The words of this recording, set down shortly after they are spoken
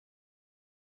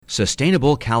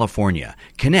Sustainable California.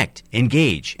 Connect,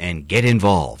 engage, and get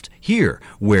involved. Here,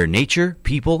 where nature,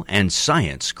 people, and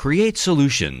science create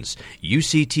solutions.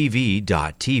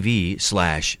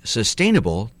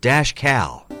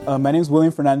 uctv.tv/sustainable-cal. My name is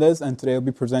William Fernandez, and today I'll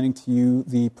be presenting to you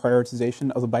the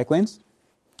prioritization of the bike lanes.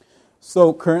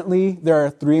 So currently, there are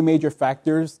three major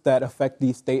factors that affect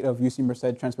the state of UC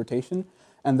Merced transportation,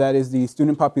 and that is the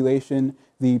student population,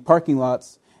 the parking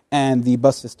lots, and the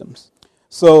bus systems.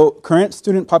 So current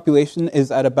student population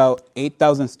is at about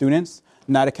 8,000 students,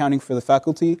 not accounting for the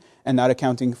faculty and not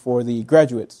accounting for the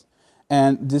graduates.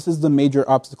 And this is the major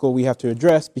obstacle we have to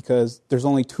address because there's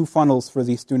only two funnels for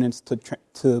these students to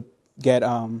get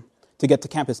to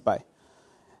campus by.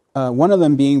 One of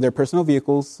them being their personal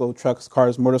vehicles, so trucks,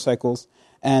 cars, motorcycles,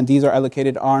 and these are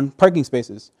allocated on parking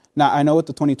spaces. Now, I know with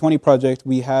the 2020 project,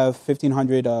 we have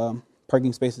 1,500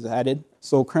 parking spaces added.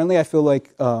 So currently, I feel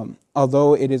like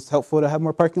although it is helpful to have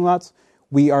more parking lots,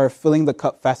 we are filling the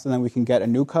cup faster than we can get a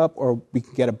new cup or we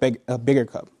can get a bigger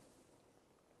cup.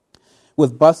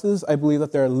 With buses, I believe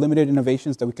that there are limited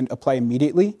innovations that we can apply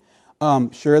immediately.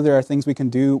 Sure, there are things we can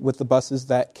do with the buses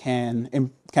that can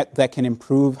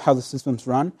improve how the systems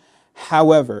run.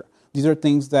 However, these are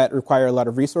things that require a lot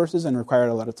of resources and require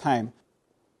a lot of time.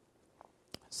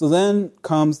 So then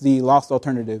comes the lost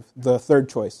alternative, the third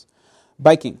choice,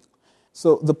 biking.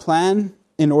 So the plan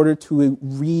in order to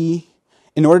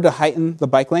heighten the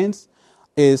bike lanes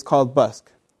is called BUSC: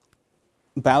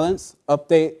 Balance,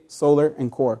 Update, Solar,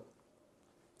 and Core.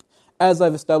 As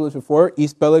I've established before,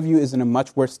 East Bellevue is in a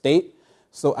much worse state,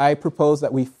 so I propose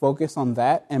that we focus on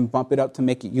that and bump it up to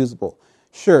make it usable.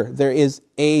 Sure, there is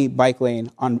a bike lane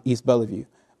on East Bellevue,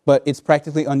 but it's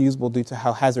practically unusable due to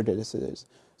how hazardous it is.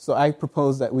 So I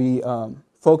propose that we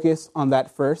focus on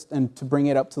that first and to bring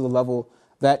it up to the level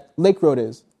that Lake Road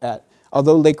is at.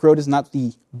 Although Lake Road is not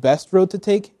the best road to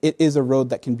take, it is a road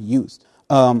that can be used.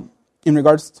 In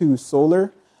regards to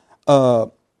solar,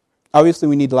 obviously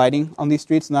we need lighting on these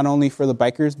streets, not only for the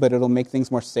bikers, but it'll make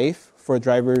things more safe for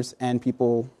drivers and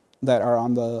people that are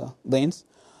on the lanes.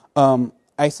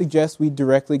 I suggest we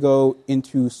directly go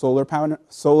into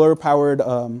solar-powered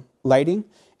lighting.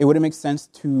 It wouldn't make sense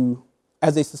to,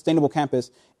 as a sustainable campus,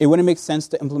 it wouldn't make sense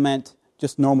to implement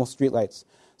just normal streetlights.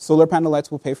 Solar panel lights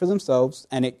will pay for themselves,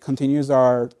 and it continues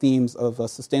our themes of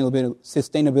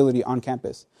sustainability on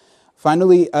campus.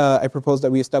 Finally, I propose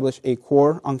that we establish a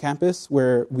core on campus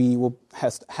where we will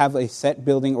have a set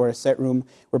building or a set room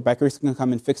where bikers can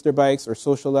come and fix their bikes or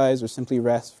socialize or simply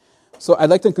rest. So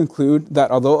I'd like to conclude that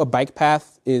although a bike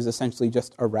path is essentially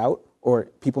just a route, or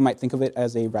people might think of it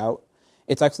as a route,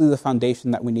 it's actually the foundation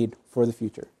that we need for the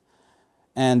future.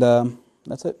 And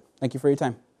that's it. Thank you for your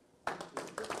time.